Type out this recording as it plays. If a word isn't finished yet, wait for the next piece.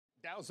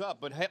Dow's up,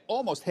 but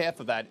almost half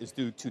of that is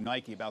due to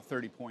Nike, about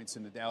 30 points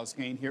in the Dow's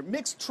gain here.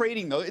 Mixed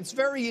trading, though. It's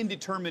very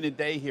indeterminate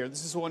day here.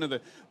 This is one of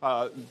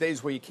the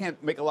days where you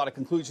can't make a lot of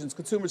conclusions.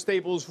 Consumer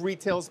staples,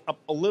 retail's up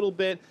a little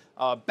bit.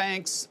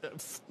 Banks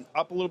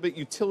up a little bit.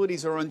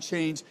 Utilities are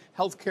unchanged.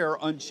 Healthcare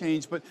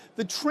unchanged. But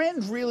the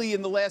trend really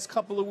in the last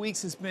couple of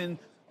weeks has been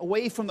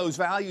away from those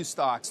value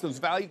stocks, those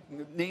value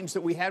names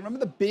that we had.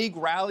 Remember the big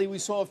rally we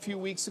saw a few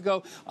weeks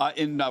ago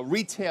in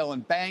retail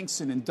and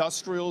banks and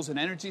industrials and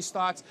energy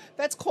stocks?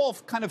 That's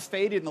kind of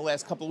faded in the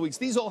last couple of weeks.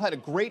 These all had a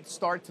great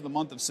start to the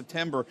month of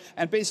September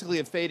and basically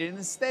have faded. And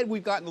instead,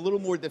 we've gotten a little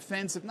more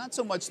defensive, not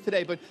so much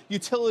today, but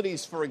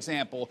utilities, for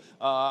example,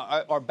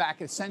 are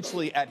back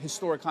essentially at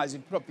historic highs. You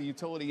put up the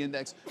utility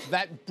index.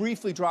 That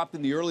briefly dropped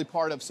in the early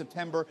part of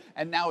September,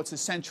 and now it's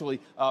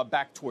essentially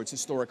back towards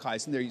historic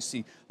highs. And there you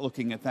see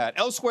looking at that.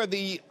 Elsewhere,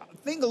 the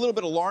thing a little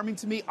bit alarming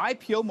to me,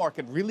 IPO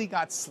market really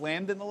got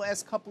slammed in the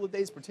last couple of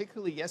days,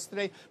 particularly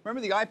yesterday.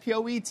 Remember the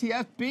IPO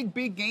ETF,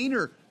 big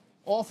gainer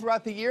all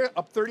throughout the year,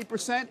 up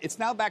 30%. It's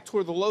now back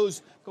toward the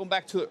lows, going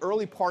back to the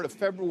early part of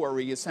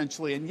February,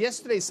 essentially. And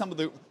yesterday, some of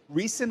the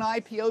recent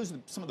IPOs,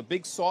 some of the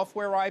big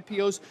software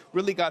IPOs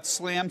really got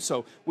slammed.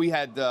 So we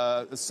had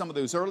some of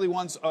those early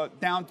ones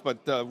down, but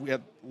we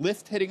had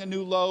Lyft hitting a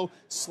new low,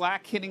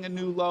 Slack hitting a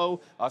new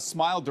low,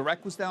 Smile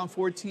Direct was down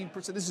 14%.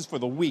 This is for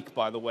the week,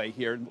 by the way,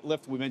 here.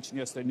 Lyft, we mentioned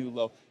yesterday, new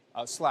low.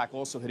 Slack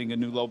also hitting a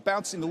new low,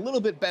 bouncing a little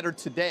bit better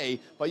today,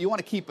 but you want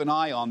to keep an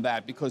eye on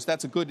that because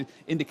that's a good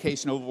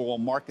indication of overall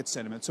market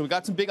sentiment. So we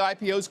got some big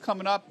IPOs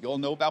coming up. You all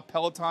know about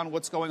Peloton,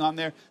 what's going on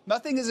there.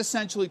 Nothing has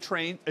essentially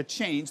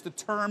changed. The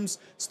terms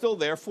still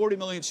there, 40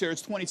 million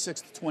shares,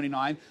 26 to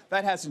 29.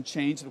 That hasn't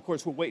changed. And of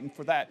course, we're waiting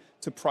for that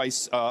to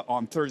price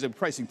on Thursday.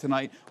 Pricing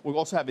tonight. We'll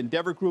also have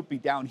Endeavor Group be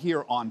down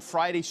here on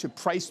Friday. Should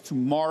price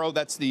tomorrow.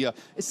 That's the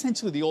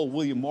essentially the old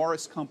William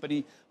Morris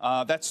company.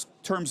 That's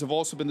terms have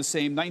also been the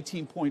same.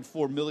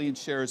 19.4 million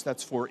shares.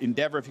 That's for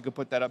Endeavor. If you could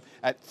put that up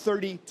at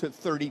 $30 to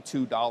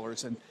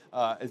 $32, and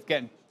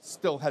again,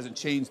 still hasn't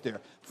changed there.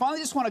 Finally,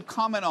 just want to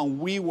comment on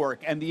WeWork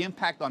and the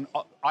impact on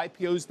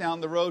IPOs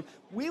down the road.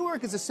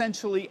 WeWork is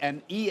essentially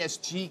an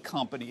ESG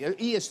company,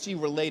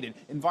 ESG related,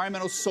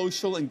 environmental,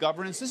 social, and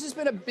governance. This has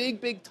been a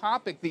big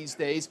topic these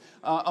days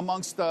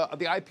amongst the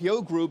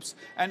IPO groups.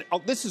 And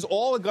this is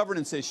all a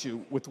governance issue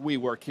with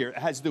WeWork here. It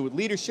has to do with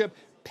leadership,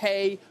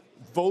 pay,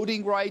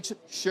 voting rights,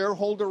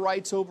 shareholder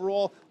rights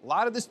overall. A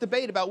lot of this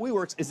debate about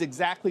WeWorks is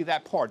exactly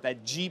that part,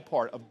 that G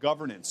part of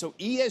governance. So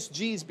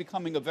ESG is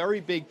becoming a very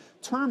big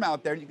term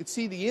out there, and you can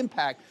see the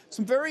impact.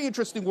 Some very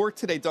interesting work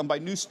today done by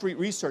New Street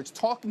Research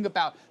talking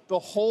about the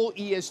whole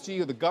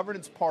ESG or the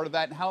governance part of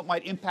that and how it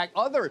might impact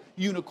other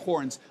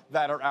unicorns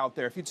that are out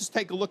there. If you just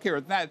take a look here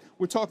at that,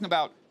 we're talking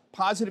about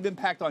positive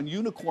impact on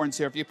unicorns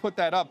here. If you put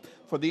that up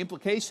for the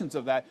implications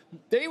of that,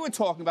 they were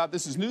talking about,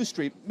 this is New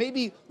Street,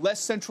 maybe less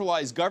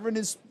centralized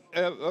governance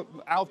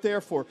out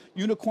there for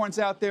unicorns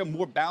out there,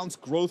 more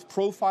balanced growth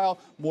profile,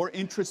 more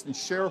interest in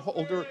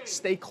shareholder,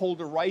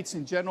 stakeholder rights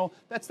in general.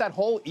 That's that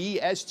whole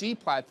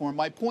ESG platform.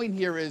 My point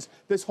here is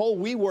this whole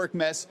WeWork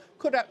mess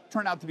could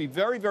turn out to be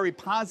very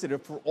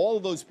positive for all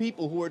of those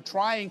people who are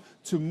trying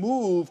to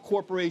move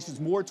corporations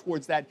more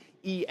towards that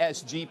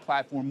ESG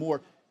platform, more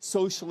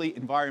socially,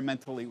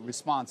 environmentally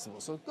responsible.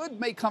 So good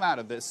may come out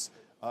of this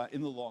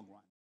in the long run.